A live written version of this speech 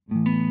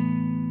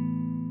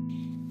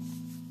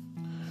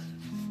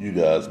You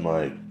guys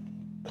might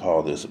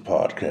call this a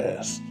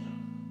podcast.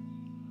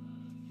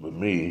 But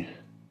me,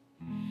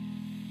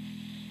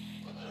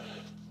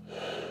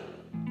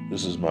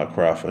 this is my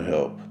cry for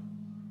help.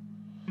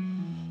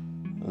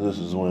 This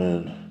is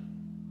when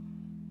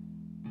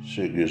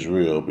shit gets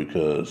real,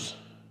 because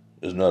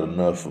it's not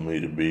enough for me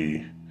to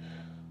be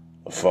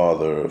a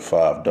father of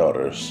 5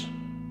 daughters,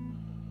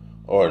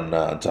 or a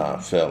 9-time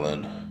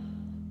felon,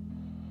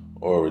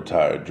 or a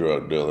retired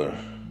drug dealer.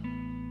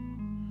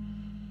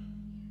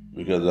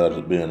 Because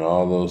after being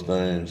all those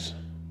things,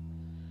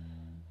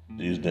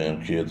 these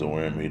damn kids are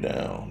wearing me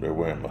down. They're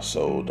wearing my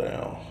soul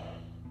down.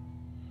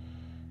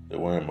 They're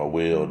wearing my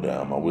will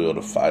down, my will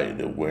to fight.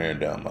 They're wearing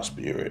down my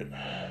spirit.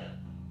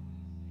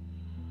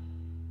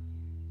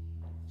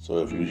 So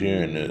if you're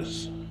hearing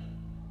this,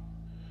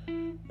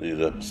 these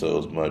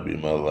episodes might be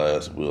my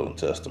last will and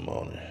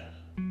testimony.